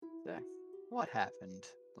What happened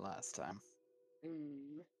last time?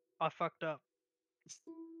 I fucked up.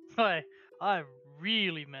 I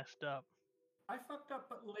really messed up. I fucked up,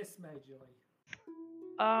 but less majorly.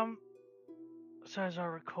 So as I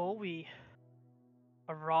recall, we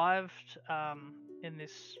arrived in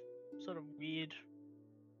this sort of weird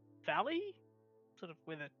valley, sort of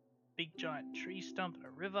with a big giant tree stump and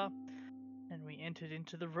a river, and we entered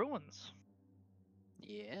into the ruins.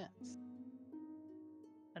 Yes.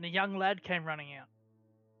 And a young lad came running out.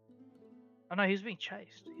 Oh no, he was being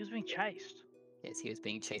chased. He was being chased. Yes, he was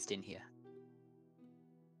being chased in here.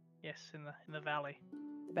 Yes, in the valley.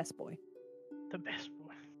 The best boy. The best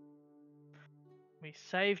boy. We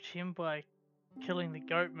saved him by killing the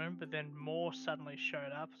goatmen, but then more suddenly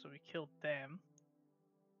showed up, so we killed them.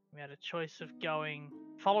 We had a choice of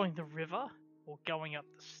following the river or going up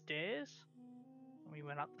the stairs. And we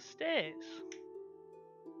went up the stairs.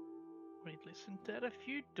 We listened at a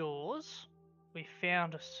few doors. We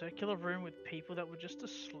found a circular room with people that were just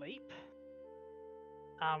asleep.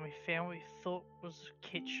 We found what we thought was a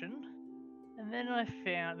kitchen. And then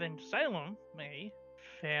then Salem,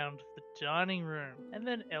 found the dining room. And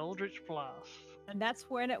then Eldritch Blast. And that's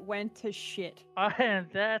when it went to shit. And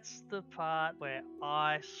that's the part where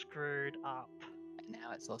I screwed up. And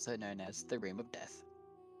now it's also known as the Room of Death.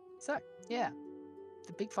 So, yeah.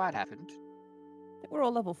 The big fight happened. I think we're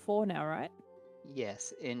all level 4 now, right?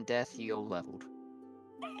 Yes, in death you're leveled.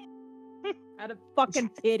 Out of fucking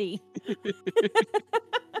pity.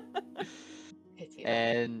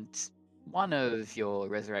 And one of your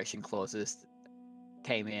resurrection clauses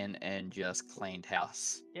came in and just cleaned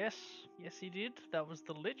house Yes, he did. That was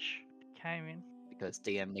the Lich. Came in. because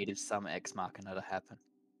DM needed some Ex Machina to happen.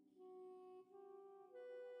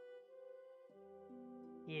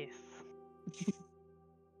 Yes.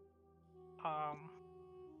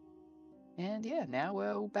 And yeah, now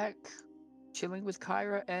we're all back chilling with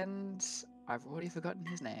Kyra, and I've already forgotten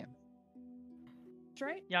his name.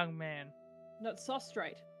 Straight? Young man. No,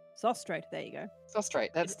 Sostrate. Sostrate, there you go. Sostrate,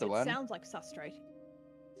 that's the one. It sounds like Sostrate.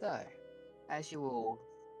 So, as you all,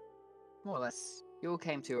 more or less, you all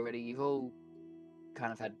came to already, you've all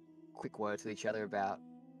kind of had quick words with each other about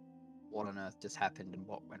what on earth just happened and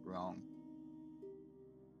what went wrong.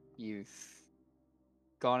 You've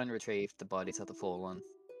gone and retrieved the bodies of the fallen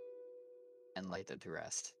and laid them to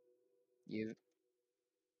rest. You've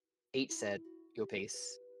each said your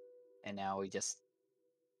piece, and now we just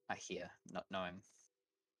are here, not knowing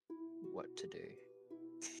what to do.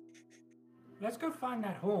 Let's go find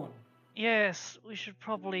that horn. Yes, we should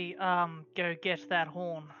probably go get that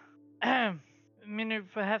horn. Minu,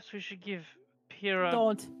 perhaps we should give Pyrrha.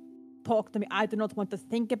 Don't talk to me. I do not want to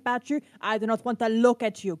think about you. I do not want to look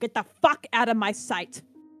at you. Get the fuck out of my sight.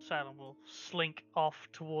 Salem will slink off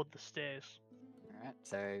toward the stairs. Alright,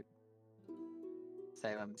 so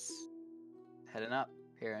Salem's heading up,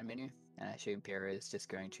 Pyrrha and Minu, and I assume Pyrrha is just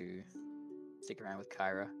going to stick around with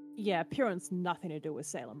Kyra. Yeah, Piran's nothing to do with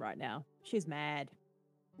Salem right now. She's mad.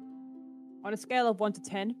 On a scale of 1 to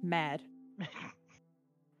 10, mad.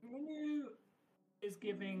 Minu is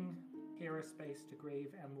giving Hera space to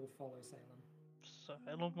grieve and will follow Salem.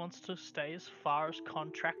 Salem wants to stay as far as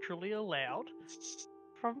contractually allowed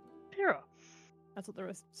from Pyrrha. That's what the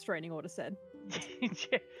restraining order said.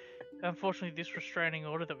 Yeah. Unfortunately, this restraining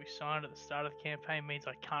order that we signed at the start of the campaign means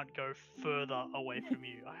I can't go further away from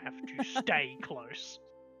you. I have to stay close.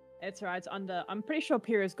 It's alright, it's under... I'm pretty sure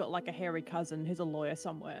Pyrrha's got like a hairy cousin who's a lawyer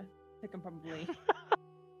somewhere. They can probably...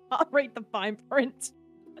 I'll read the fine print.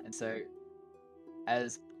 And so,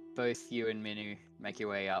 as both you and Minu make your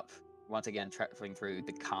way up, once again traveling through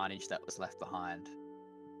the carnage that was left behind,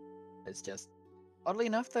 it's just, oddly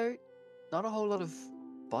enough though, not a whole lot of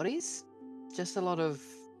bodies, just a lot of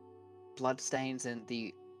bloodstains and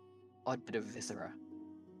the odd bit of viscera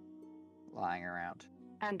lying around.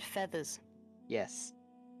 And feathers. Yes,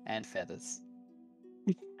 and feathers.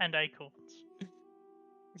 And acorns.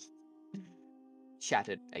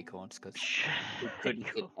 Shattered acorns, because we couldn't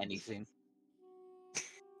hit anything.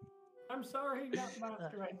 I'm sorry,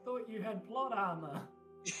 Nutmaster. I thought you had plot armor.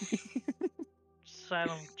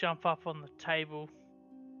 Salem jump up on the table,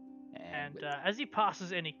 and as he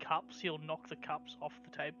passes any cups, he'll knock the cups off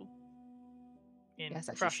the table. In Yes, as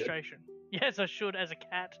you should. frustration. Yes, I should, as a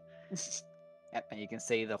cat. Yep, and you can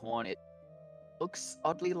see the horn. It looks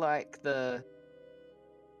oddly like the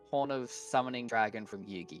horn of summoning dragon from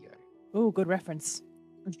Yu-Gi-Oh! Ooh, good reference.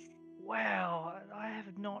 Wow, I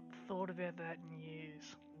have not thought about that in years.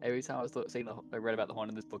 Every time I read about the horn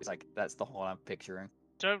in this book, it's like, that's the horn I'm picturing.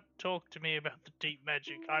 Don't talk to me about the deep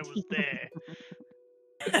magic. I was there.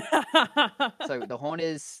 So the horn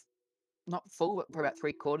is not full, but probably about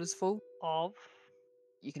 3/4 full. Of.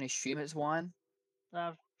 You can assume it's wine.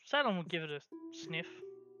 Salem will give it a sniff.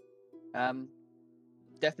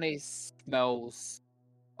 Definitely smells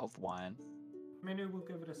of wine. Minu will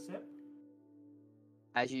give it a sip.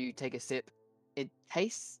 As you take a sip, it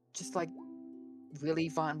tastes just like really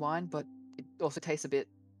fine wine, but it also tastes a bit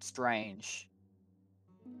strange.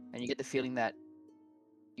 And you get the feeling that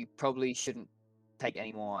you probably shouldn't take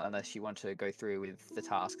any more unless you want to go through with the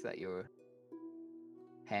task that you're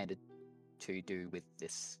handed to do with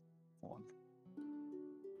this one.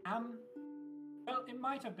 Well, it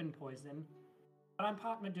might have been poison, but I'm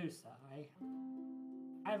part Medusa. I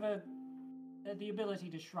have the ability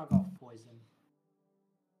to shrug off poison.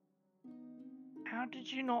 How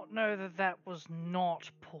did you not know that that was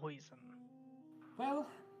not poison? Well,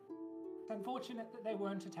 it's unfortunate that they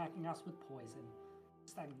weren't attacking us with poison.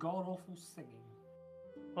 It's that god-awful singing.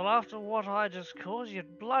 Well, after what I just caused,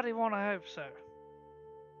 you'd bloody want to hope so.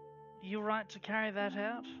 You right to carry that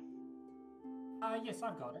out? Yes,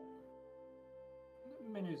 I've got it.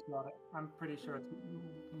 Minu's got it. I'm pretty sure it's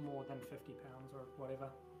more than 50 pounds or whatever.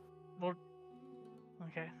 Well,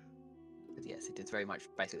 okay. But yes, it is very much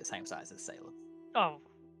basically the same size as Salem. Oh,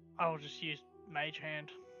 I'll just use Mage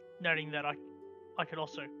Hand, noting that I could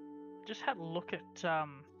also just have a look at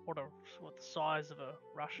what the size of a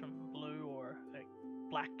Russian blue or a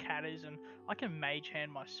black cat is, and I can Mage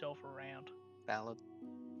Hand myself around. Valid.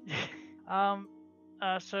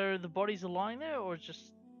 So the bodies are lying there, or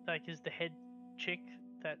just like is the head chick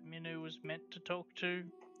that Minu was meant to talk to?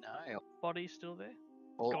 No. Body still there?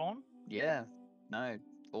 All, Gone? Yeah. No.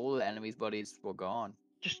 All the enemies' bodies were gone.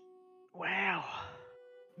 Just wow.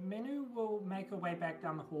 Minu will make her way back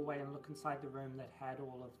down the hallway and look inside the room that had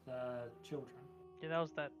all of the children. Yeah, that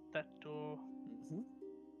was that door. Mm-hmm.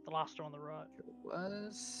 The last door on the right. Sure it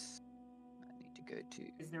was. I need to go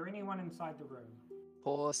to Is there anyone inside the room?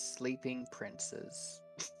 poor sleeping princes.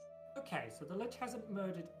 Okay, so the Lich hasn't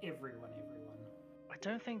murdered everyone. I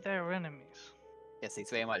don't think they were enemies. Yes, these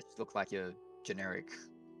very much look like your generic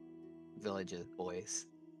villager boys.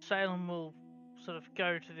 Salem will sort of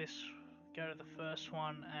go to the first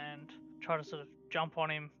one and try to sort of jump on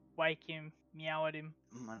him, wake him, meow at him.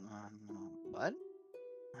 What?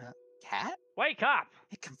 Cat? Wake up!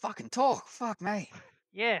 It can fucking talk. Fuck me.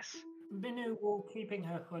 Yes. Minu will, keeping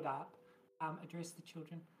her hood up, address the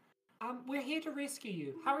children. We're here to rescue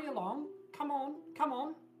you. Hurry along. Come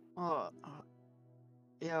on. Oh,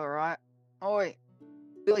 yeah, alright. Oi,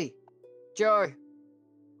 Billy, Joe,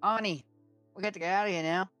 Arnie, we got to get out of here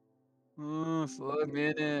now. 5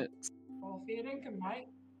 minutes. Oh, fair income, mate.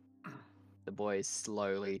 The boys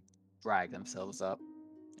slowly drag themselves up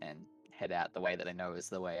and head out the way that they know is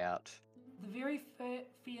the way out. The very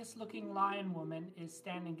fierce-looking lion woman is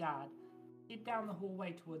standing guard. Head down the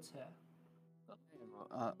hallway towards her.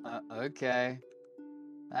 Okay.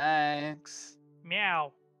 Thanks.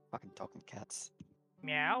 Meow. Fucking talking cats.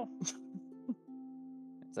 Meow.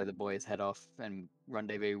 So the boys head off and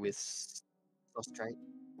rendezvous with Prostrate.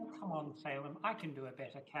 Oh, come on, Salem. I can do a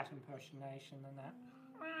better cat impersonation than that.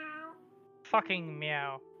 Fucking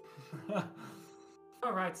meow.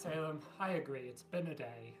 All right, Salem. I agree. It's been a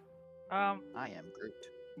day. I am Groot.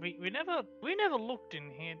 We never looked in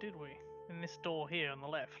here, did we? In this door here on the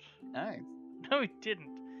left. No. No, we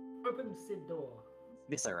didn't. Open said door.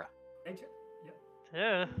 Viscera. Agent? Yep.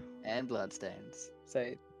 Yeah. And bloodstains.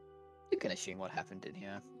 So you can assume what happened in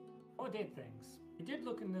here. Or dead things. We did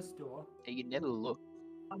look in this door. You never look.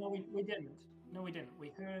 Oh, no, we didn't. No, we didn't.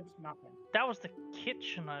 We heard nothing. That was the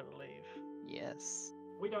kitchen, I believe. Yes.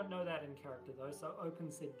 We don't know that in character, though, so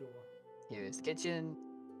open said door. Here is the kitchen.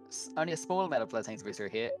 Only a small amount of bloodstains are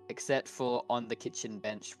here, except for on the kitchen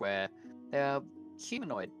bench where there are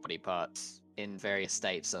humanoid body parts in various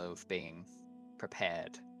states of being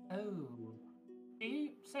prepared. Oh.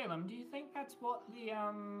 Salem, do you think that's what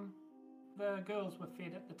the girls were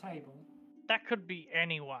fed at the table? That could be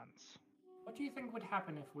anyone's. What do you think would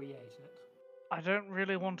happen if we ate it? I don't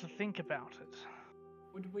really want to think about it.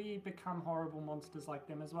 Would we become horrible monsters like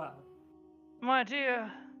them as well? My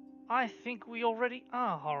dear, I think we already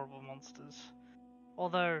are horrible monsters.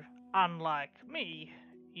 Although, unlike me,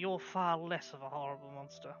 you're far less of a horrible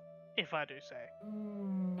monster, if I do say.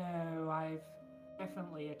 No, I've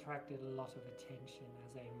definitely attracted a lot of attention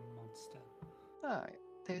as a monster. Oh,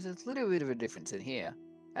 there's a little bit of a difference in here,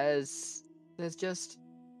 as there's just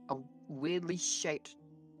a weirdly shaped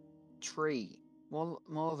tree, more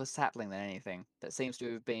of a sapling than anything, that seems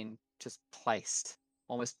to have been just placed,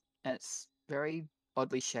 almost, and it's very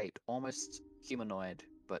oddly shaped, almost humanoid,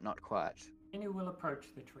 but not quite. Minu will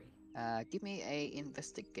approach the tree. Give me a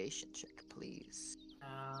investigation check, please.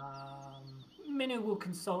 Minu will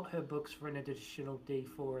consult her books for an additional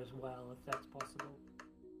D4 as well, if that's possible.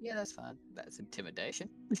 Yeah, that's fine. That's intimidation.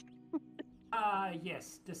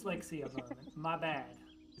 Yes, dyslexia moment. My bad.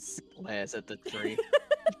 Glares at the tree.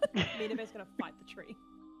 Minibear's gonna fight the tree.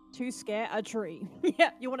 To scare a tree.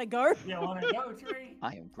 Yeah, you wanna go? You want to go, tree?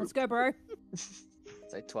 I am Let's Groot. go, bro.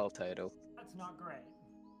 So 12 total. That's not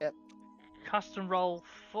great. Custom roll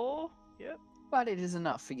 4. Yep. But it is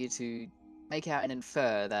enough for you to make out and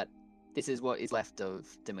infer that this is what is left of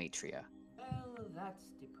Demetria. Well,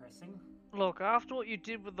 that's depressing. Look, after what you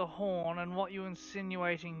did with the horn and what you were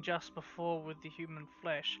insinuating just before with the human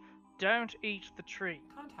flesh, don't eat the tree.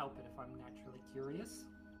 Can't help it if I'm naturally curious.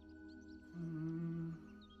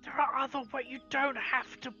 There are other ways. You don't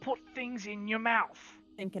have to put things in your mouth.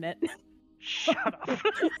 Thinking it. Shut up.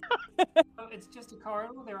 Oh, it's just a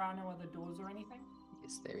corridor? There are no other doors or anything?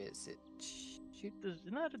 Yes, there is. Shoot.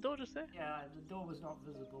 Isn't that a door just there? Yeah, the door was not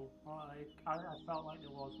visible. I felt like there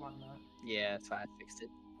was one though. Yeah, that's fine. I fixed it.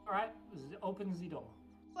 Alright, open the door.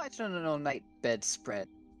 Light on an ornate bedspread,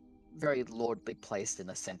 very lordly placed in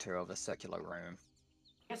the center of a circular room.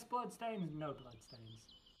 Yes, bloodstains, no bloodstains.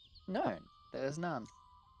 No, there's none.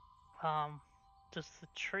 Does the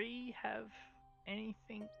tree have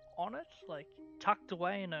anything on it? Like tucked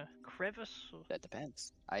away in a crevice? Or... That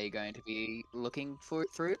depends. Are you going to be looking for it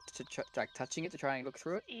through it, like touching it to try and look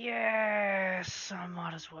through it? Yes, I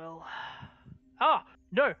might as well. Ah,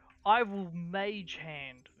 no, I will mage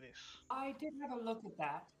hand this. I did have a look at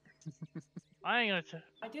that. I ain't gonna.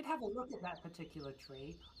 I did have a look at that particular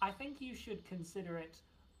tree. I think you should consider it,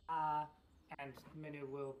 and Minu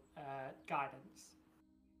will, guidance.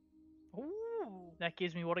 Ooh, that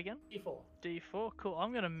gives me what again? D4. D4. Cool.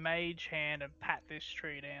 I'm gonna mage hand and pat this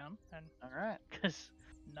tree down, and All right. cause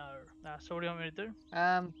no. So what do you want me to do?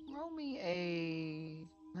 Roll me a.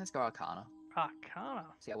 Let's go Arcana. Arcana.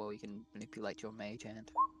 See how well you can manipulate your mage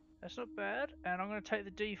hand. That's not bad. And I'm gonna take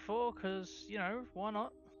the D4 because you know why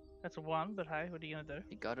not? That's a 1, but hey, what are you gonna do?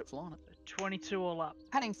 You got it, flaunt it. 22 all up.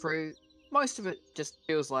 Panning through, most of it just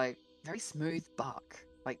feels like very smooth bark.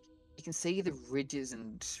 Like you can see the ridges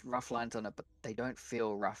and rough lines on it, but they don't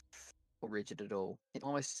feel rough or rigid at all. It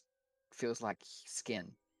almost feels like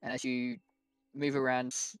skin. And as you move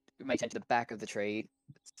around, you may tend to the back of the tree,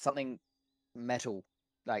 something metal,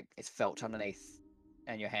 like it's felt underneath,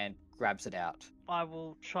 and your hand grabs it out. I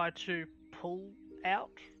will try to pull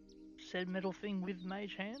out said metal thing with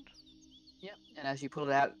mage hand. Yep. And as you pull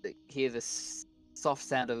it out, you hear this soft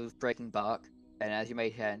sound of breaking bark, and as your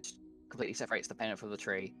mage hand completely separates the pendant from the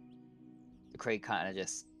tree kind of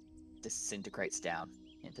just disintegrates down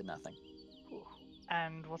into nothing.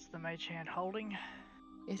 And what's the mage hand holding?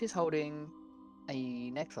 It is holding a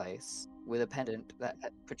necklace with a pendant that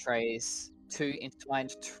portrays two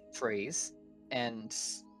intertwined trees and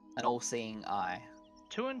an all-seeing eye.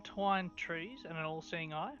 2 entwined trees and an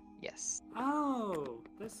all-seeing eye? Yes. Oh,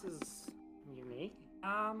 this is unique.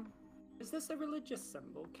 Is this a religious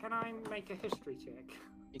symbol? Can I make a history check?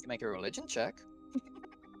 You can make a religion check.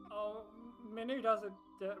 Oh, Minu doesn't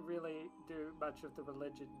really do much of the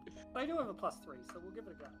religion. I do have a +3, so we'll give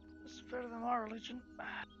it a go. It's better than my religion.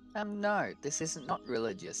 No, this isn't not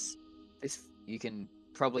religious. This you can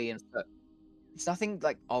probably infer. It's nothing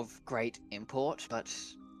like of great import, but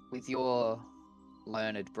with your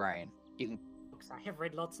learned brain, you can I have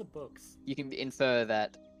read lots of books. infer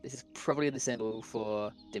that this is probably the symbol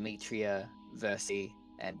for Demetria Versi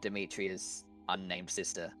and Demetria's unnamed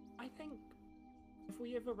sister. I think if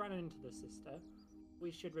we ever run into the sister,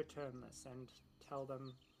 we should return this and tell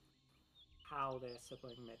them how their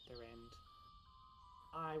sibling met their end.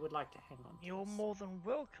 I would like to hang on to You're this. more than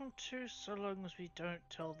welcome to, so long as we don't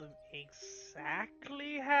tell them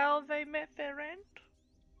exactly how they met their end.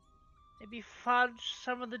 Maybe fudge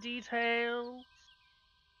some of the details.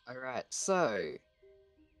 Alright, so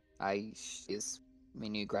is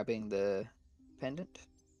Minu grabbing the pendant?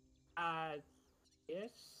 Yes?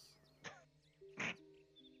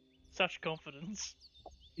 Such confidence.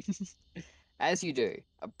 As you do,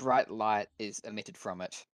 a bright light is emitted from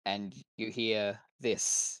it, and you hear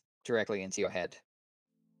this directly into your head.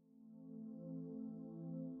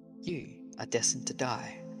 You are destined to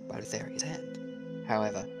die by Lutheria's hand.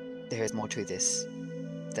 However, there is more to this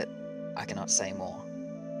that I cannot say more.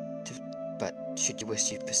 But should you wish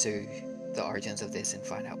to pursue the origins of this and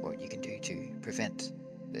find out what you can do to prevent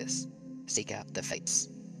this, seek out the fates.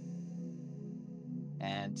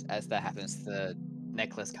 And as that happens, the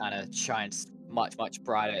necklace kind of shines much, much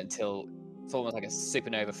brighter until it's almost like a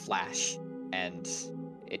supernova flash, and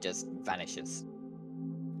it just vanishes.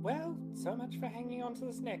 Well, so much for hanging on to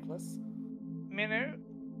this necklace. Minu,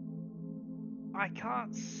 I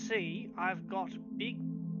can't see. I've got big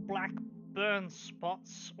black burn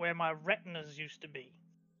spots where my retinas used to be.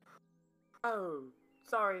 Oh,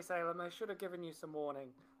 sorry, Salem. I should have given you some warning.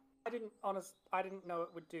 I didn't know it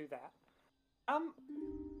would do that.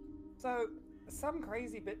 So some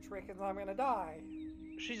crazy bitch reckons I'm gonna die.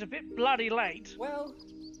 She's a bit bloody late. Well,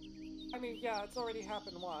 I mean, yeah, it's already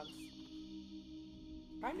happened once.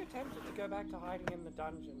 Kinda tempted to go back to hiding in the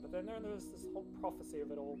dungeon, but then there was this whole prophecy of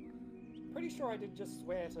it all. Pretty sure I did just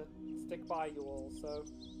swear to stick by you all, so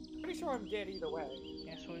pretty sure I'm dead either way.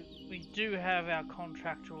 Yes, we do have our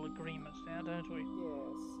contractual agreements now, don't we?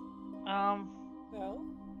 Yes. Well,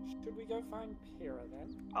 should we go find Pyrrha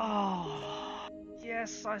then? Oh,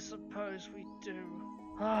 yes, I suppose we do.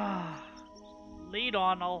 Lead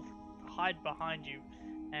on, I'll hide behind you.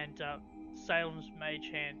 And Salem's mage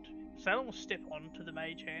hand. Salem will step onto the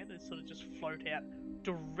mage hand and sort of just float out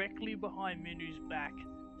directly behind Minu's back,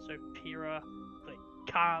 so Pyrrha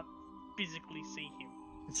can't physically see him.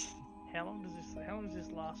 How long does this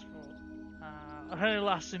last for? It only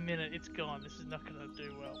lasts a minute. It's gone. This is not gonna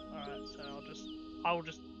do well. All right, so I will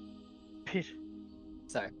just pit.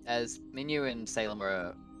 So, as Minu and Salem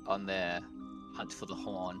are on their hunt for the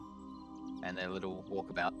horn and their little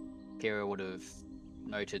walkabout, Pyrrha would have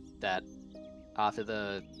noted that after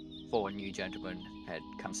the 4 new gentlemen had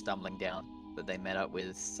come stumbling down, that they met up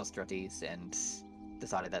with Sostrates and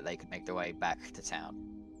decided that they could make their way back to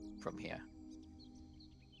town from here.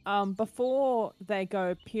 Before they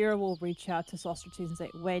go, Pyrrha will reach out to Sostrates and say,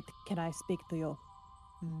 "Wait, can I speak to you?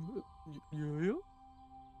 Yeah?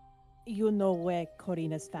 You know where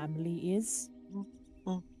Corina's family is?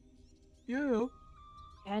 Yeah.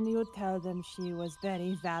 Can you tell them she was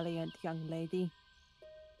very valiant young lady?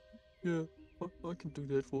 Yeah, I can do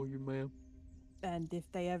that for you, ma'am. And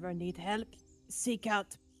if they ever need help, seek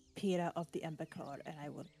out Pyrrha of the Ember Claw, and I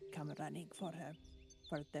will come running for her,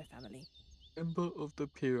 for their family." Ember of the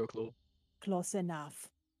Pyrrha Claw. Close enough.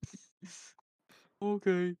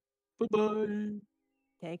 Okay, bye-bye.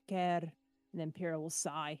 Take care. And then Pyrrha will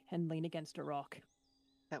sigh and lean against a rock.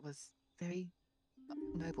 That was very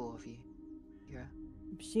noble of you, Pyrrha.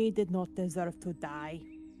 She did not deserve to die.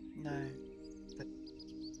 No, but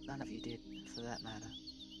none of you did, for that matter.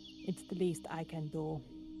 It's the least I can do.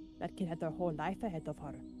 That kid had her whole life ahead of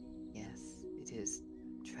her. Yes, it is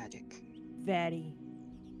tragic. Very.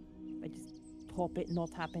 I just hope it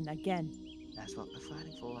not happen again. That's what we're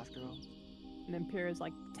fighting for, after all. And then Pyrrha's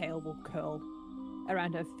tail will curl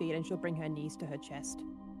around her feet and she'll bring her knees to her chest.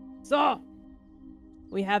 So,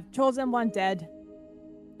 we have chosen 1 dead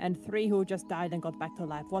and 3 who just died and got back to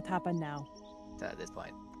life. What happened now? So at this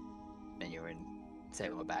point, Minu and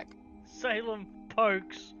Salem are back. Salem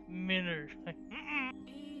pokes Minu.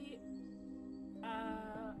 We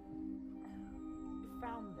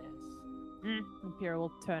found this. And Pyrrha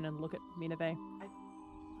will turn and look at Minave.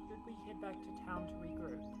 Should we head back to town to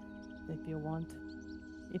regroup? If you want.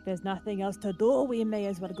 If there's nothing else to do, we may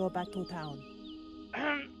as well go back to town.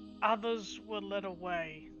 Others were led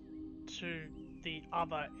away to the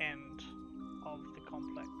other end of the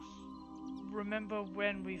complex. Remember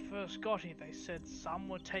when we first got here, they said some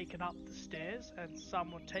were taken up the stairs and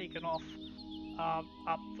some were taken off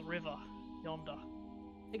up the river yonder.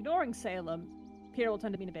 Ignoring Salem, Pyrrha will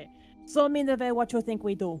turn to Minave. So, Minave, what you think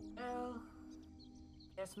we do? Well,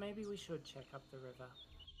 yes, maybe we should check up the river.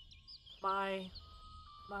 My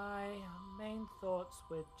main thoughts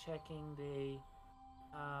with checking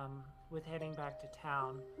with heading back to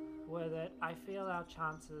town were that I feel our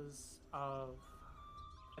chances of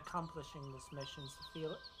accomplishing this mission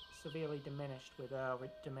severely diminished with our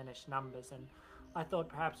diminished numbers, and I thought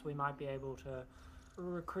perhaps we might be able to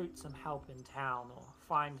recruit some help in town or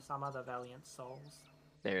find some other valiant souls.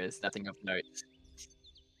 There is nothing of note.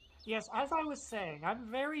 Yes, as I was saying, I'm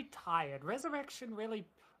very tired. Resurrection really,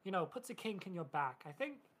 puts a kink in your back. I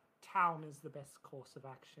think town is the best course of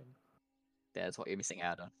action. That's what you're missing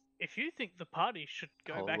out on. If you think the party should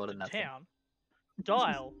go Whole back lot to of nothing. town,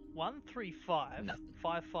 dial 135 Nothing.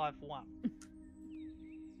 551.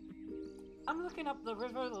 I'm looking up the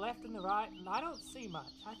river, the left and the right, and I don't see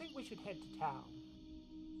much. I think we should head to town.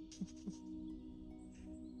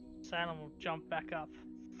 Salem will jump back up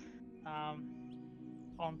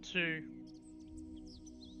onto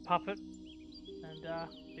Puppet and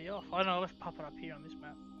be off. I know I left Puppet up here on this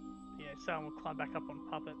map. Yeah, Salem will climb back up on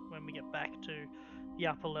Puppet when we get back to the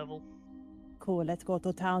upper level. Cool, let's go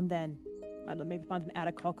to town then. I don't know, maybe find an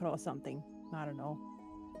Arakocra or something. I don't know.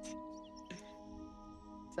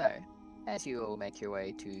 So, as you all make your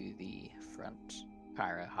way to the front,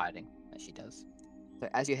 Pyra hiding, as she does. So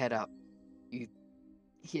as you head up, you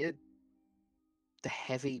hear the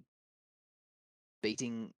heavy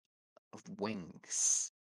beating of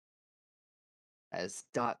wings as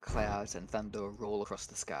dark clouds and thunder roll across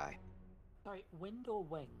the sky. Sorry, wind or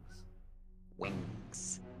wings?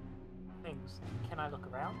 Wings. Wings. Can I look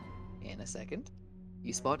around? In a second,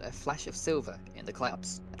 you spot a flash of silver in the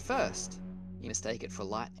clouds. At first, you mistake it for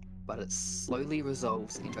lightning, but it slowly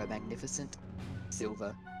resolves into a magnificent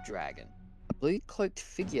silver dragon. A blue-cloaked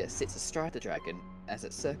figure sits astride the dragon as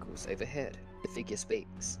it circles overhead. The figure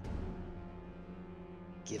speaks.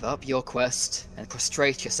 Give up your quest and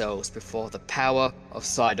prostrate yourselves before the power of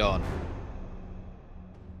Sidon.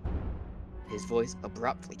 His voice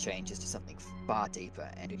abruptly changes to something far deeper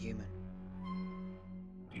and inhuman.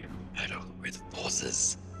 You meddle with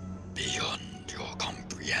forces beyond your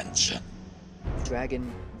comprehension. The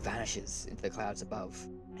dragon vanishes into the clouds above,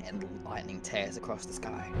 and lightning tears across the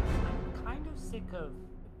sky. I'm kind of sick of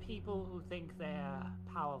people who think they're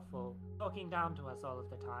powerful talking down to us all of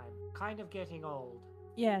the time. Kind of getting old.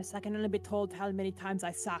 Yes, I can only be told how many times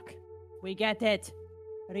I suck. We get it.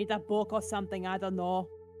 Read a book or something, I don't know.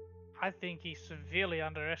 I think he severely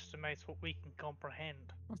underestimates what we can comprehend.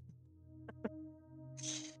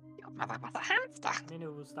 Your mother was a hamster.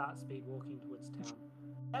 Minu will start speed walking towards town.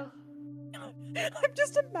 Well, I'm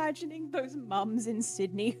just imagining those mums in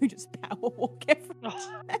Sydney who just power walk everywhere.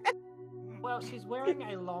 well, she's wearing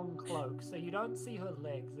a long cloak, so you don't see her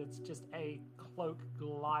legs. It's just a cloak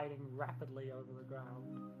gliding rapidly over the ground.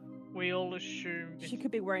 We all assume She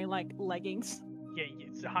could be wearing like leggings. yeah,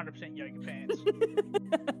 it's 100% yoga pants.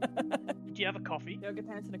 Do you have a coffee? Yoga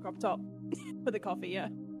pants and a crop top for the coffee, yeah.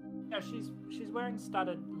 Yeah, she's wearing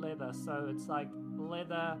studded leather, so it's like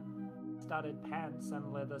leather studded pants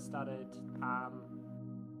and leather studded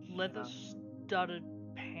Leather studded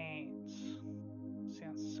pants.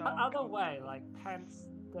 Sounds so. the other way, like pants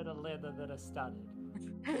that are leather that are studded.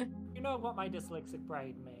 You know what my dyslexic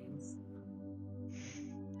brain means.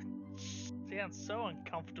 Sounds so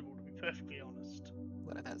uncomfortable, to be perfectly honest.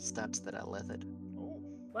 What about studs that are leathered? Oh,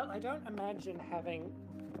 Well, I don't imagine having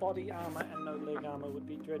body armor and no leg armor would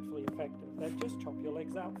be dreadfully effective. They'd just chop your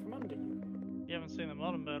legs out from under you. you haven't seen the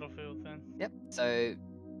modern Battlefield then? Yep. So,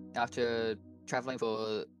 after traveling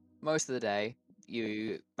for most of the day,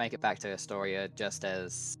 you make it back to Astoria just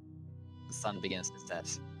as the sun begins to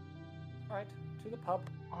set. Right, to the pub.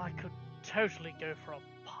 I could totally go for a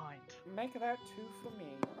pint. Make that two for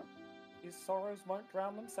me. His sorrows won't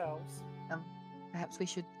drown themselves. Perhaps we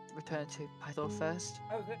should return to Pythor first?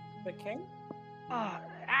 Oh, the king? Ah,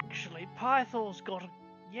 actually, Pythor's got a...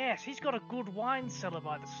 Yes, he's got a good wine cellar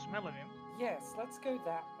by the smell of him. Yes, let's go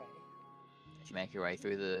that way. As you make your way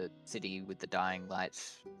through the city with the dying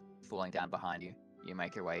lights falling down behind you, you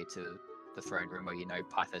make your way to the throne room where you know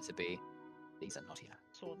Pythor to be. These are not here.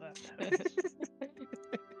 Saw that.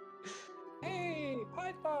 Hey,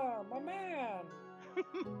 Python, my man!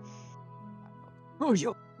 Oh,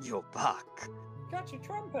 you're back. Got your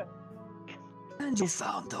trumpet! And you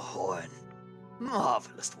found the horn.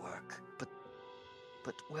 Marvelous work.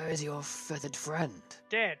 But where is your feathered friend?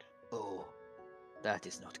 Dead. Oh, that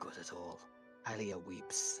is not good at all. Hylia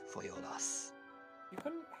weeps for your loss. You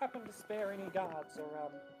couldn't happen to spare any guards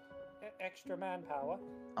or, extra manpower?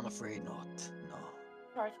 I'm afraid not, no.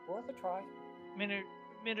 Right, worth a try. Minute,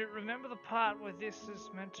 remember the part where this is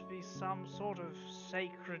meant to be some sort of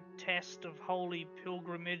sacred test of holy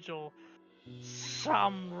pilgrimage or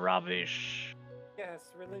some rubbish?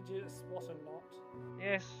 Yes, religious, what and not.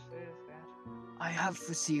 Yes, there's that. I have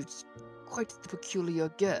received quite the peculiar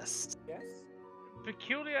guest. Yes?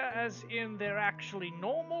 Peculiar as in they're actually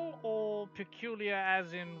normal, or peculiar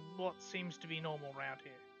as in what seems to be normal around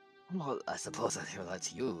here? Well, I suppose I'll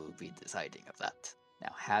let you be deciding of that.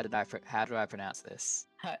 Now, how do I pronounce this?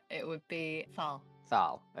 It would be Thal.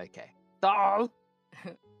 Thal. Okay. Thal,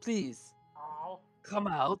 please Oh. come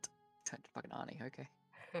out. Turn to fucking Arnie. Okay.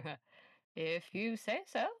 If you say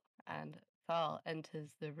so. And Thal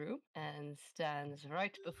enters the room and stands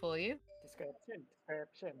right before you. Description.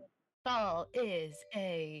 Thal is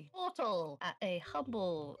a mortal at a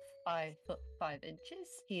humble 5 foot 5 inches.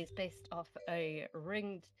 He is based off a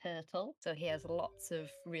ringed turtle, so he has lots of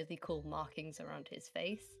really cool markings around his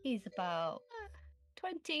face. He's about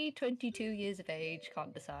 22 years of age,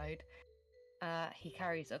 can't decide. He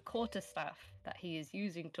carries a quarterstaff that he is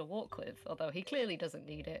using to walk with, although he clearly doesn't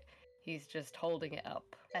need it. He's just holding it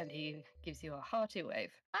up, and he gives you a hearty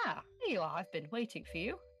wave. Ah, there you are. I've been waiting for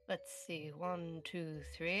you. Let's see, 1, 2,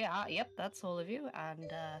 3. Ah, yep, that's all of you.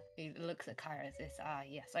 And he looks at Kyra as this. Ah,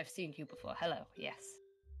 yes, I've seen you before. Hello, yes.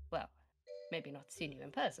 Well, maybe not seen you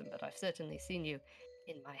in person, but I've certainly seen you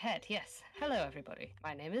in my head. Yes. Hello, everybody.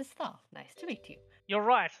 My name is Thal. Nice to meet you. You're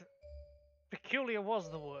right. Peculiar was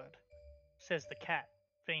the word. says the cat,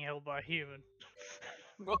 being held by a human.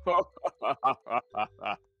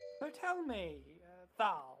 So tell me,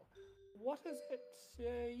 Thal, what is it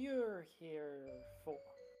you're here for?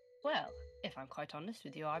 Well, if I'm quite honest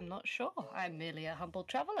with you, I'm not sure. I'm merely a humble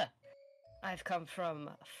traveller. I've come from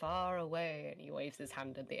far away, and he waves his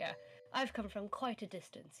hand in the air. I've come from quite a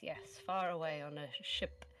distance, yes, far away on a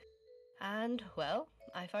ship. And, well,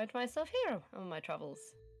 I find myself here on my travels.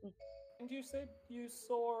 And you said you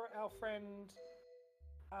saw our friend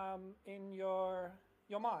in your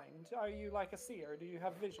mind. Are you like a seer? Do you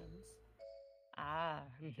have visions? Ah,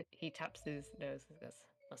 he taps his nose and goes,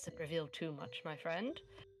 mustn't reveal too much, my friend.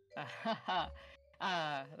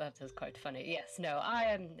 That is quite funny. Yes, no, I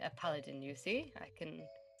am a paladin, you see. I can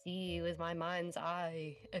see with my mind's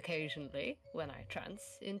eye occasionally when I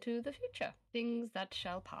trance into the future. Things that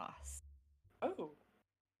shall pass. Oh,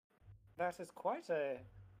 that is quite a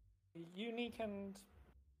unique and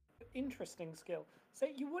interesting skill. So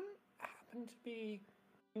you wouldn't happen to be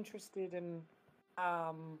interested in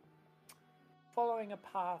following a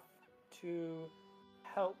path to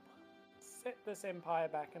help set this empire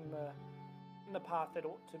back in the path it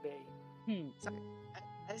ought to be? So,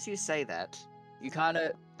 as you say that, you kind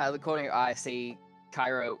of, out of the corner of your eye, see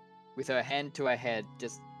Kyra with her hand to her head,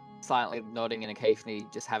 just silently nodding and occasionally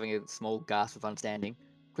just having a small gasp of understanding.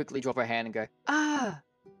 Quickly drop her hand and go, "Ah,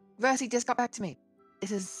 Versi just got back to me.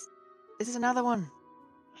 This is another one."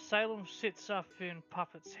 Salem sits up in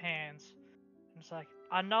Puppet's hands, and it's like,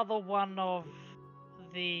 another one of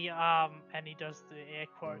the, and he does the air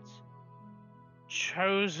quotes,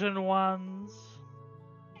 chosen ones.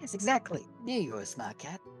 Yes, exactly. Knew you were a smart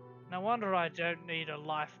cat. No wonder I don't need a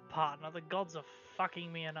life partner. The gods are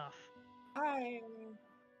fucking me enough. I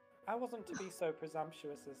wasn't to be so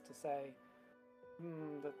presumptuous as to say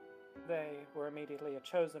that they were immediately a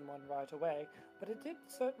chosen one right away, but it did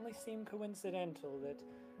certainly seem coincidental that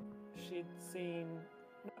she'd seen.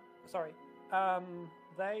 No, sorry,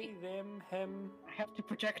 they, them, him. I have to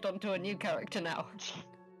project onto a new character now.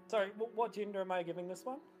 Sorry, what gender am I giving this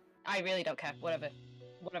one? I really don't care. Whatever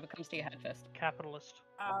comes to your head first. Capitalist.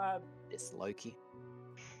 It's Loki.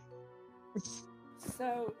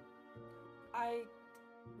 So, it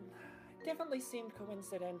definitely seemed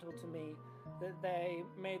coincidental to me that they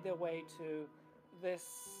made their way to this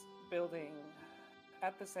building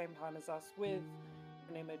at the same time as us with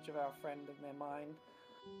an image of our friend in their mind.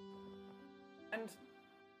 And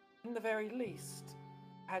in the very least,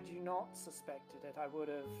 had you not suspected it, I would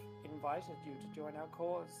have invited you to join our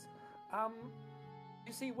cause.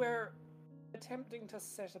 You see, we're attempting to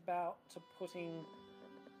set about to putting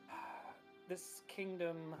this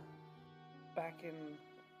kingdom back in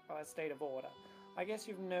a state of order. I guess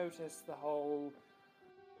you've noticed the whole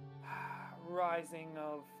rising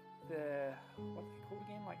of the, what are they called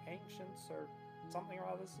again, like ancients or something or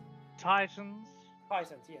others? Titans.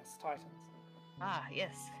 Titans, yes, Titans. Ah,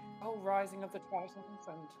 yes. Oh, rising of the Titans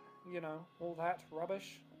and, you know, all that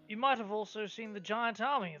rubbish. You might have also seen the giant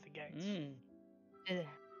army at the gates.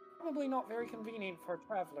 Probably not very convenient for a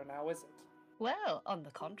traveller now, is it? Well, on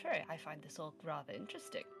the contrary, I find this all rather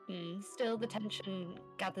interesting. Still, the tension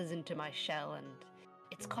gathers into my shell and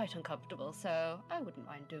it's quite uncomfortable, so I wouldn't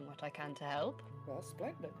mind doing what I can to help. Well,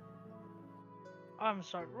 splendid. I'm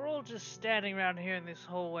sorry, we're all just standing around here in this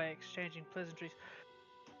hallway exchanging pleasantries.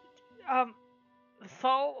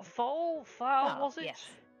 Thal, was it? Yes.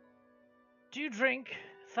 Do you drink?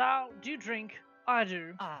 Thal, do you drink? I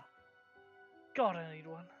do. Ah, God, I need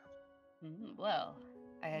one. well,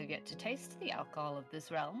 I have yet to taste the alcohol of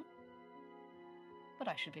this realm, but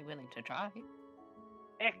I should be willing to try.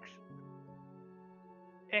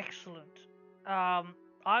 Excellent.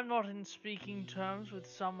 I'm not in speaking terms with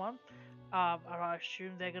someone, and I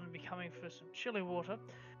assume they're going to be coming for some chili water.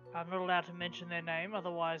 I'm not allowed to mention their name,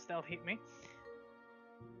 otherwise they'll hit me.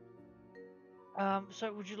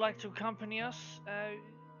 So would you like to accompany us?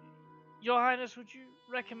 Your Highness, would you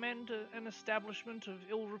recommend an establishment of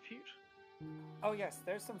ill repute? Oh yes,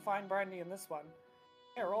 there's some fine brandy in this one.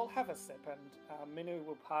 Here, I'll have a sip, and Minu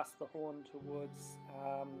will pass the horn towards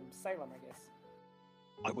Salem, I guess.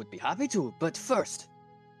 I would be happy to, but first,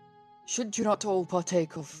 should you not all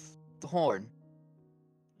partake of the horn?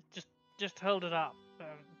 Just hold it up.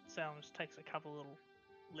 Salem just takes a couple little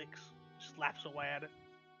licks, slaps away at it.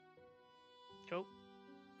 Cool.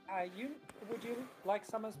 Would you like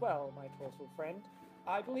some as well, my turtle friend?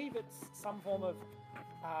 I believe it's some form of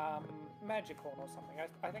magic horn or something.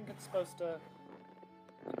 I think it's supposed to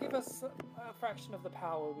give us a fraction of the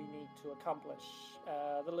power we need to accomplish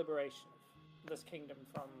the liberation of this kingdom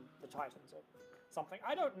from the Titans or something.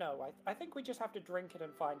 I don't know. I think we just have to drink it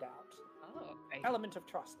and find out. Oh, okay. Element of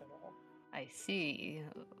trust and all. I see.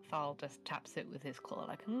 Thal just taps it with his claw,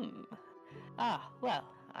 like, well,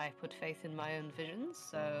 I put faith in my own visions,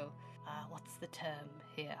 so, what's the term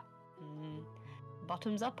here?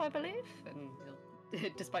 Bottoms up, I believe? And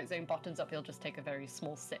despite saying bottoms up, he'll just take a very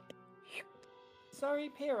small sip. Sorry,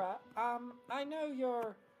 Pyrrha. I know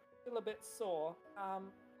you're still a bit sore.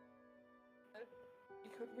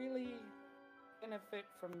 You could really benefit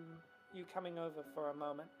from you coming over for a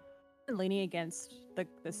moment. Leaning against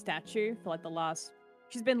the statue for like the last...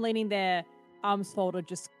 She's been leaning there, arms folded,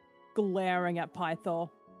 just glaring at Pythor.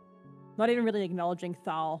 Not even really acknowledging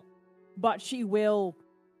Thal. But she will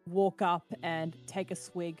walk up and take a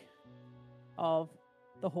swig of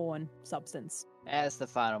the horn substance. As the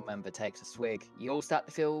final member takes a swig, you all start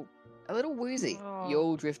to feel a little woozy. Oh. You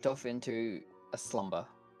all drift off into a slumber.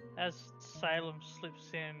 As Salem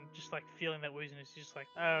slips in, just like feeling that wooziness, he's just like,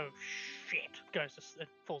 oh shit, and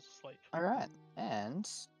falls asleep. Alright, and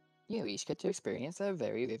you each get to experience a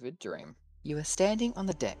very vivid dream. You are standing on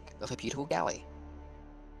the deck of a beautiful galley.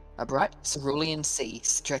 A bright cerulean sea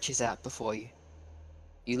stretches out before you.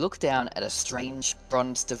 You look down at a strange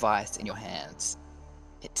bronze device in your hands.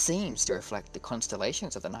 It seems to reflect the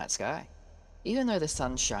constellations of the night sky. Even though the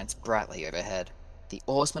sun shines brightly overhead, the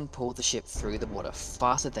oarsmen pull the ship through the water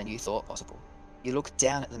faster than you thought possible. You look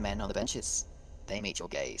down at the men on the benches. They meet your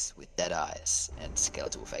gaze with dead eyes and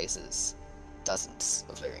skeletal faces. Dozens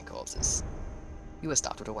of living corpses. You are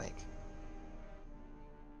startled awake.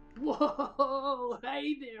 Whoa!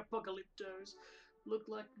 Hey there, Apocalyptos. Look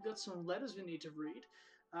like we've got some letters we need to read.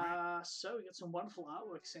 So we got some wonderful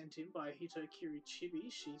artwork sent in by Hitokiri Chibi.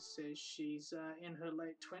 She says she's in her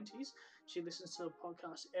late 20s. She listens to the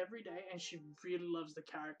podcast every day, and she really loves the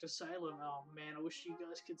character Salem. Oh man, I wish you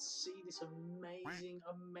guys could see this amazing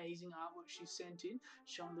artwork she sent in,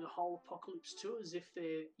 showing the whole Apocalypse tour as if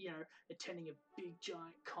they're, attending a big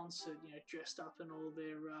giant concert, dressed up in all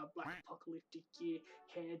their black apocalyptic gear,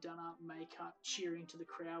 hair done up, makeup, cheering to the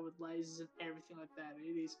crowd with lasers and everything like that.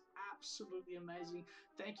 It is absolutely amazing.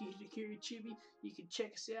 Thank you, Hitokiri Chibi. You can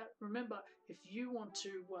check us out. Remember, if you want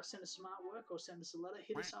to send us some artwork or send us a letter,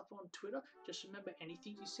 hit us up on Twitter. Just remember,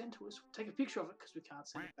 anything you send to us, take a picture of it because we can't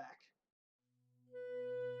send it back.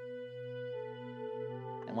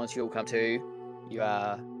 And once you all come to, you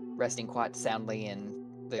are resting quite soundly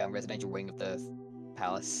in the residential wing of the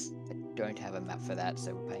palace. I don't have a map for that,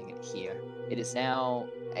 so we're playing it here. It is now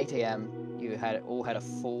 8 a.m. You all had a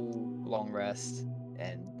full long rest,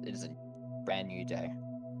 and it is a brand new day.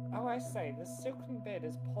 Oh, I say, this silken bed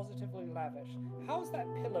is positively lavish. How's that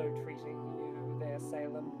pillow treating you there,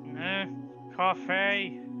 Salem?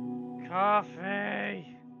 Coffee!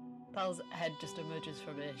 Coffee! Thal's head just emerges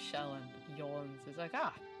from his shell and yawns. He's like,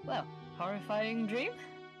 well, horrifying dream?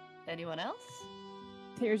 Anyone else?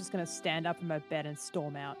 Tira's just gonna stand up from her bed and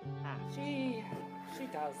storm out. She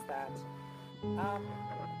does that. I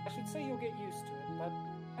should say you'll get used to it, but,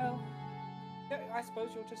 well, I suppose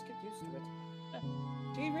you'll just get used to it.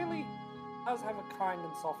 She really does have a kind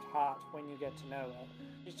and soft heart when you get to know her.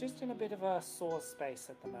 She's just in a bit of a sore space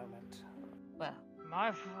at the moment. Well,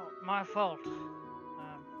 My fault.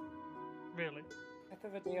 Really. Death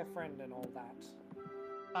of a dear friend and all that.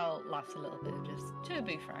 I'll laugh a little bit. Just to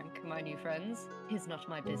be frank, my new friends is not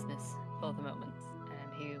my business for the moment,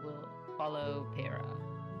 and he will follow Pyrrha.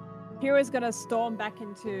 Pyrrha's gonna storm back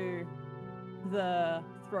into the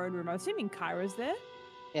throne room. I'm assuming Kyra's there.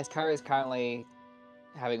 Yes, Kyra is currently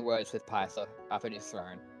having words with Pythor up in his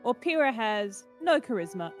throne. Well, Pyrrha has no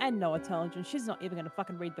charisma and no intelligence. She's not even gonna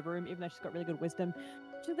fucking read the room, even though she's got really good wisdom.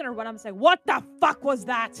 She's gonna run up and say, "What the fuck was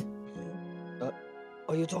that?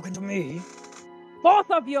 Are you talking to me?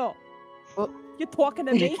 Both of you! You're talking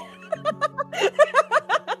to me?"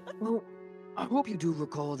 Well, I hope you do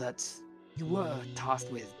recall that you were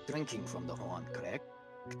tasked with drinking from the horn, correct?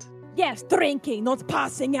 Yes, drinking, not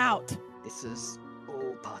passing out. This is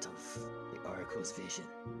all part of the Oracle's vision.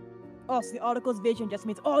 Oh, so the Oracle's vision just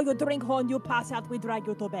means, oh, you drink horn, you pass out, we drag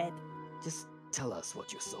you to bed. Just tell us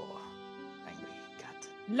what you saw, angry cat.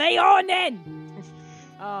 Lay on in!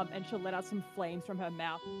 And she'll let out some flames from her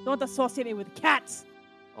mouth. Don't associate me with cats!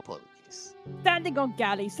 Apologies. Standing on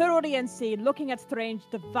galley, cerulean sea, looking at strange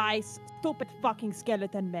device, stupid fucking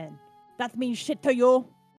skeleton men. That means shit to you?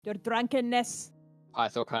 Your drunkenness?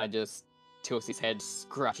 Pythor kind of just tilts his head,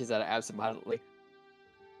 scratches at it absentmindedly.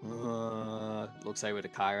 Looks over to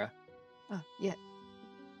Kyra. Yeah,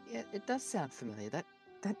 it does sound familiar.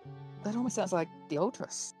 That almost sounds like the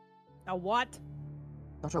Ultras. A what?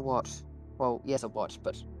 Not a what. Well, yes, a what,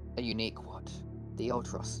 but a unique what. The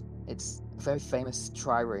Ultros. It's a very famous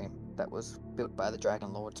trireme that was built by the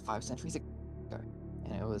Dragon Lords 5 centuries ago,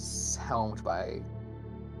 and it was helmed by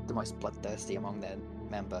the most bloodthirsty among their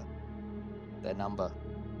number,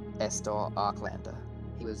 Estor Arklander.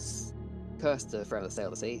 He was cursed to forever sail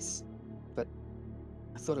the seas, but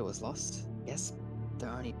I thought it was lost. Yes, the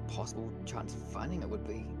only possible chance of finding it would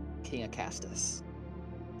be King Acastus.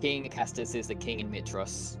 King Acastus is the king in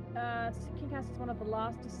Mitros, King Acastus is one of the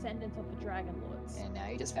last descendants of the Dragon Lords. and now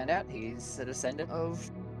you just found out he's a descendant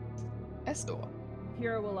of Estor.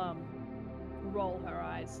 Pyrrha will roll her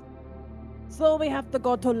eyes. So we have to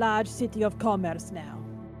go to large city of commerce now.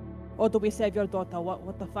 Or do we save your daughter?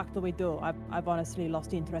 What the fuck do we do? I've honestly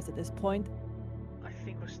lost interest at this point. I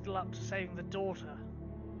think we're still up to saving the daughter.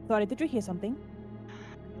 Sorry, did you hear something?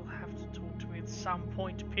 You'll have to talk to me at some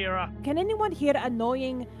point, Pyrrha. Can anyone hear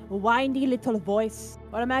annoying, whiny little voice?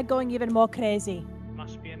 Or am I going even more crazy?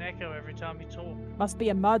 Must be an echo every time you talk. Must be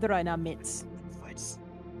a murderer in our midst. Fights.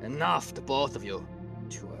 Enough, the both of you.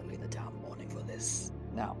 Too early in the damn morning for this.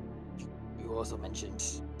 Now, you also mentioned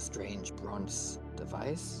strange bronze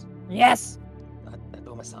device. Yes! That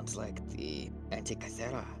almost sounds like the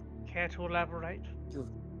Antikythera. Care to elaborate?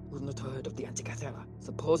 You've not heard of the Antikythera.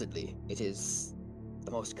 Supposedly, it is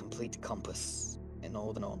the most complete compass in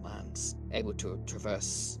all the known lands, able to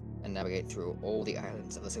traverse and navigate through all the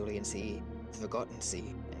islands of the Cerulean Sea, the Forgotten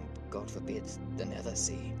Sea, and God forbid, the Nether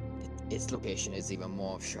Sea. Its location is even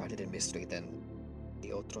more shrouded in mystery than the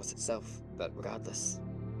Otros itself, but regardless,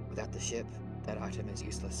 without the ship, that item is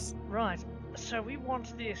useless. Right, so we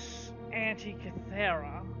want this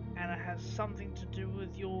Antikythera, and it has something to do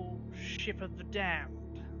with your Ship of the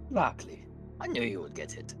Damned. Likely. I knew you would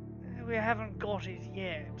get it. We haven't got it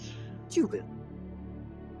yet. You will.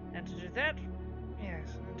 And to do that,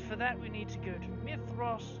 yes, and for that we need to go to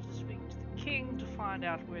Mithros to speak to the king to find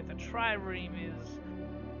out where the trireme is.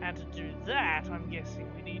 And to do that, I'm guessing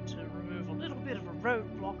we need to remove a little bit of a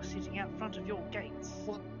roadblock sitting out front of your gates.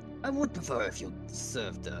 Well, I would prefer if you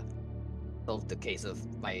solve the case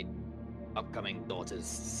of my upcoming daughter's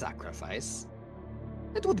sacrifice.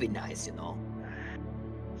 It would be nice, you know.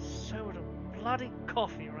 So would a bloody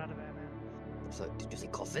coffee right about now. So, did you say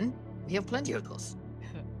coffin? We have plenty of those.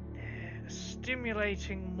 A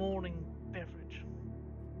stimulating morning beverage.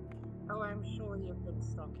 Oh, I'm sure you've been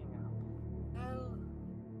stocking up. Well,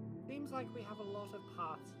 seems like we have a lot of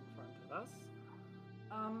paths in front of us.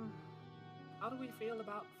 How do we feel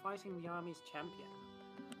about fighting the army's champion?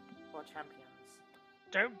 Or champions?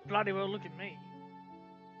 Don't bloody well look at me.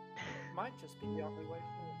 Might just be the only way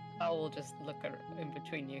forward. I will just look in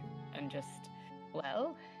between you and just,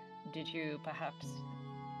 well, did you perhaps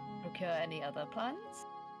procure any other plans?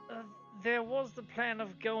 There was the plan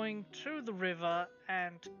of going to the river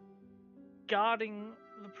and guarding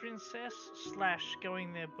the princess, /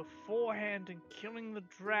 going there beforehand and killing the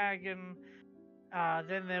dragon.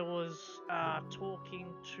 Then there was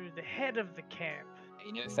talking to the head of the camp.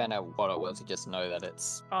 You never found out what it was, you just know that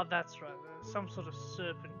it's... Oh, that's right. Some sort of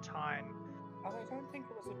serpentine. Oh, I don't think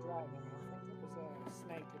it was a dragon. I think it was a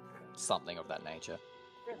snake. something of that nature.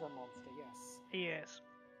 River monster, yes. Yes.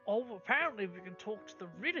 Oh, apparently we can talk to the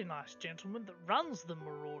really nice gentleman that runs the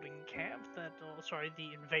marauding camp, the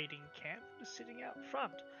invading camp, is sitting out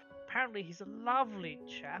front. Apparently he's a lovely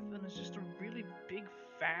chap and is just a really big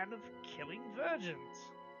fan of killing virgins.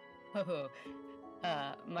 Oh,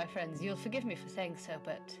 my friends, you'll forgive me for saying so,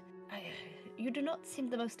 but you do not seem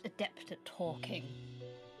the most adept at talking.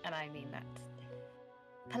 And I mean that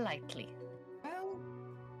politely. Well,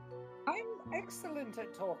 I'm excellent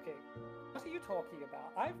at talking. What are you talking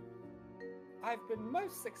about? I've been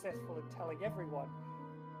most successful in telling everyone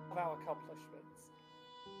of our accomplishments.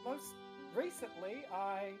 Most recently,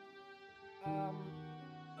 I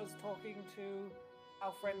was talking to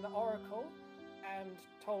our friend the Oracle and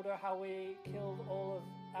told her how we killed all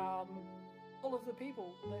of the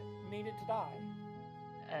people that needed to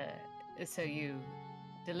die. So you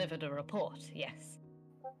delivered a report, yes.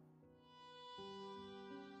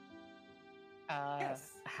 Yes.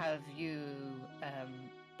 Have you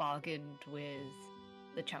bargained with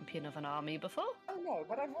the champion of an army before? Oh no,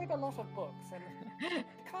 but I've read a lot of books, and it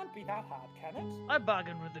can't be that hard, can it? I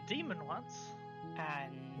bargained with a demon once.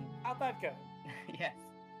 And How'd that go? yes,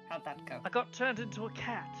 how'd that go? I got turned into a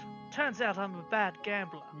cat. Turns out I'm a bad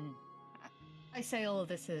gambler. I say all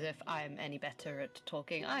this as if I'm any better at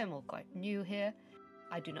talking. I am all quite new here.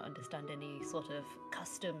 I do not understand any sort of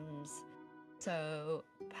customs. So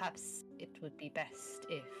perhaps it would be best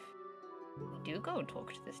if we do go and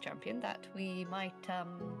talk to this champion, that we might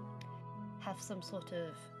have some sort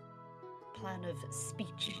of plan of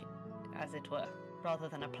speech, as it were, rather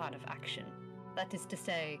than a plan of action. That is to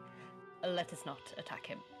say, let us not attack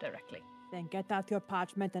him directly. Then get out your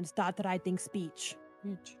parchment and start writing speech.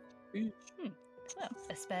 Oh,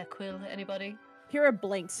 a spare quill, anybody? Kira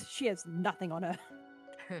blinks. She has nothing on her.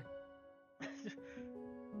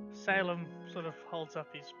 Salem sort of holds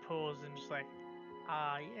up his paws and just like,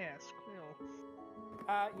 yes, quill.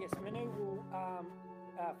 Yes, Minu will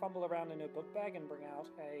fumble around in her book bag and bring out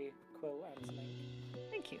a quill and some ink.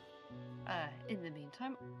 Thank you. In the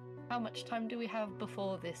meantime, how much time do we have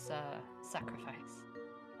before this sacrifice?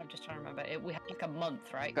 I'm just trying to remember. We have like a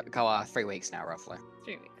month, right? Go 3 weeks now, roughly.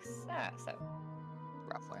 3 weeks. So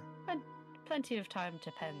Roughly. plenty of time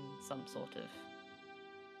to pen some sort of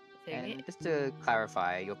thing. And just to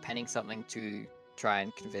clarify, you're penning something to try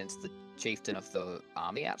and convince the chieftain of the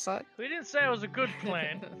army outside? We didn't say it was a good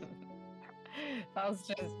plan. That was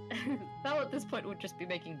just. That at this point would just be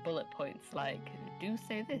making bullet points like, do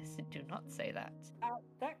say this, do not say that.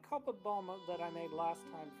 That copper bomb that I made last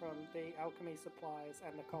time from the alchemy supplies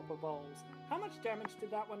and the copper bowls, how much damage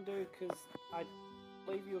did that one do? Because I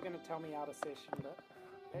believe you were going to tell me out of session, but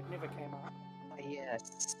it never came up.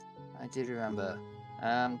 Yes, I did remember.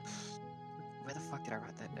 Where the fuck did I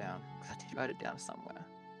write that down? 'Cause I did write it down somewhere.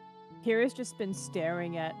 Kira's just been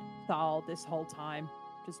staring at Thal this whole time,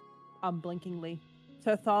 just unblinkingly.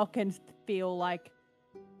 So Thal can feel like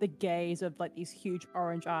the gaze of like these huge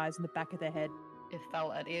orange eyes in the back of their head. If Thal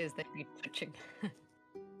had ears, they'd be twitching.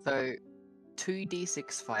 So,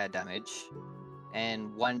 2d6 fire damage,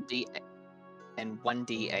 and 1d8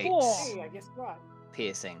 Whoa. Hey, I guess right.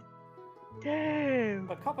 piercing. Damn!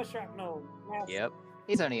 But copper shrapnel. Now Yep.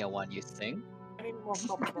 It's only a one-use thing. I need more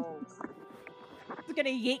copper balls. He's gonna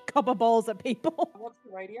yeet copper balls at people. What's the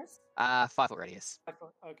radius? 5-foot radius. I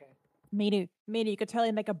thought, okay. Minu, you could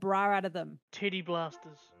totally make a bra out of them. Titty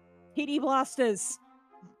blasters. TD blasters.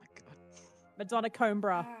 Oh my god. Madonna comb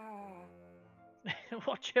bra.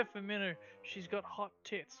 Watch out for Minnow. She's got hot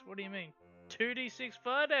tits. What do you mean? 2d6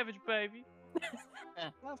 fire damage, baby.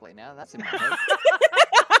 Lovely, now that's in my head.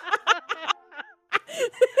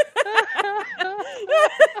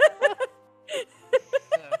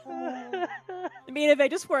 Mina, they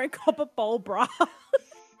just wearing copper bowl bra.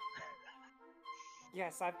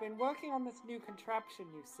 Yes, I've been working on this new contraption,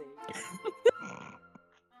 you see.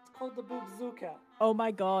 It's called the Boobzooka. Oh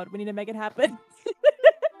my god, we need to make it happen.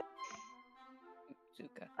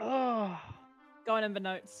 Zuka. Oh, Going in the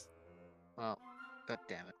notes. Well, god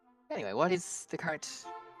damn it. Anyway, what is the current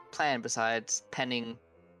plan besides penning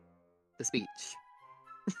the speech?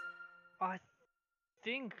 I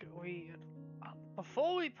think we...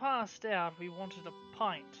 Before we passed out, we wanted a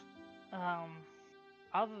pint.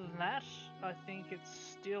 Other than that, I think it's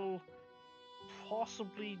still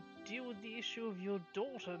possibly deal with the issue of your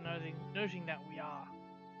daughter, noting that we are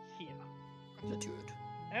here. Attitude.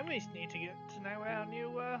 And we need to get to know our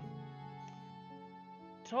new,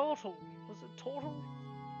 Turtle. Was it Turtle?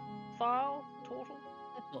 Thal? Turtle?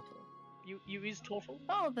 The turtle. You is Turtle?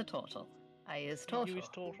 Oh, the turtle. I is turtle. You is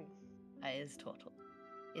Turtle. I is turtle.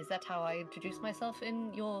 Is that how I introduce myself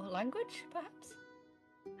in your language, perhaps?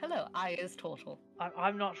 Hello, I is turtle.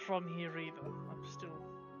 I'm not from here either. I'm still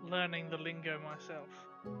learning the lingo myself.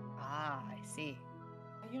 Ah, I see.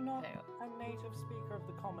 Are you not Hello. a native speaker of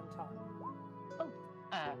the common tongue?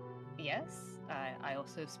 Yes, I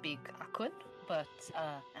also speak Aquan, but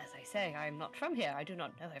as I say, I'm not from here. I do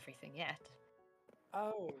not know everything yet.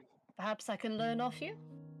 Oh. Perhaps I can learn off you?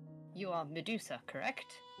 You are Medusa,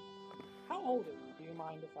 correct? How old are you? Do you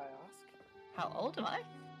mind if I ask? How old am I?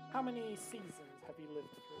 How many seasons have you lived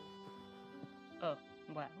through? Oh,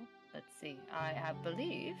 well, let's see. I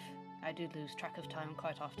believe, I do lose track of time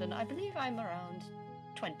quite often. I believe I'm around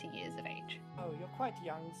 20 years of age. Oh, you're quite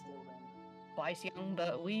young still then. Quite young,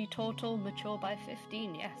 but we total mature by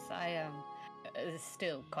 15. Yes, I am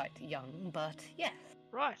still quite young, but yes.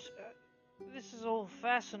 Right. This is all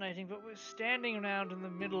fascinating, but we're standing around in the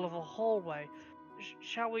middle of a hallway.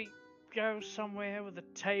 Shall we go somewhere with a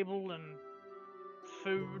table and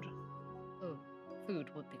food? Oh, food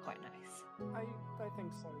would be quite nice. I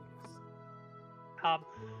think so, yes.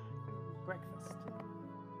 Breakfast.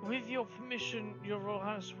 With your permission, Your Royal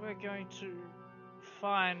Highness, we're going to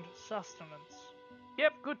find sustenance.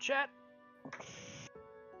 Yep, good chat.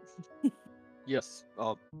 Yes,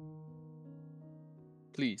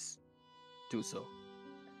 please, do so.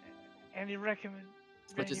 Any much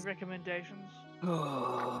as- recommendations?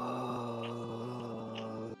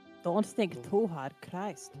 Don't think too hard,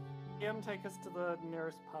 Christ. Take us to the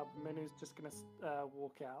nearest pub. Menu's just gonna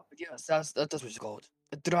walk out. Yes, that's what it's called.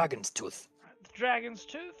 A dragon's tooth. The Dragon's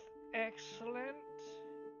Tooth. Excellent.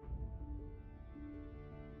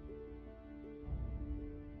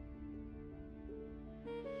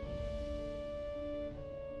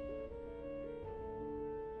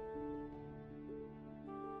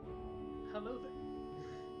 Hello there.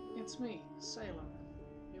 it's me, Salem,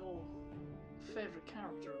 your favourite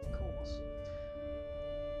character, of course.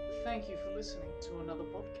 Thank you for listening to another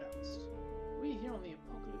podcast. We here on the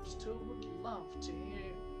Apocalypse Tour would love to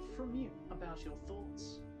hear from you about your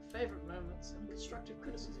thoughts, favourite moments, and constructive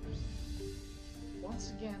criticisms.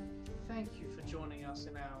 Once again, thank you for joining us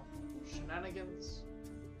in our shenanigans,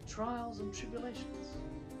 trials, and tribulations.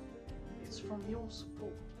 It's from your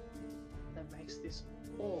support that makes this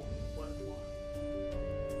all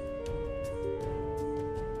worthwhile.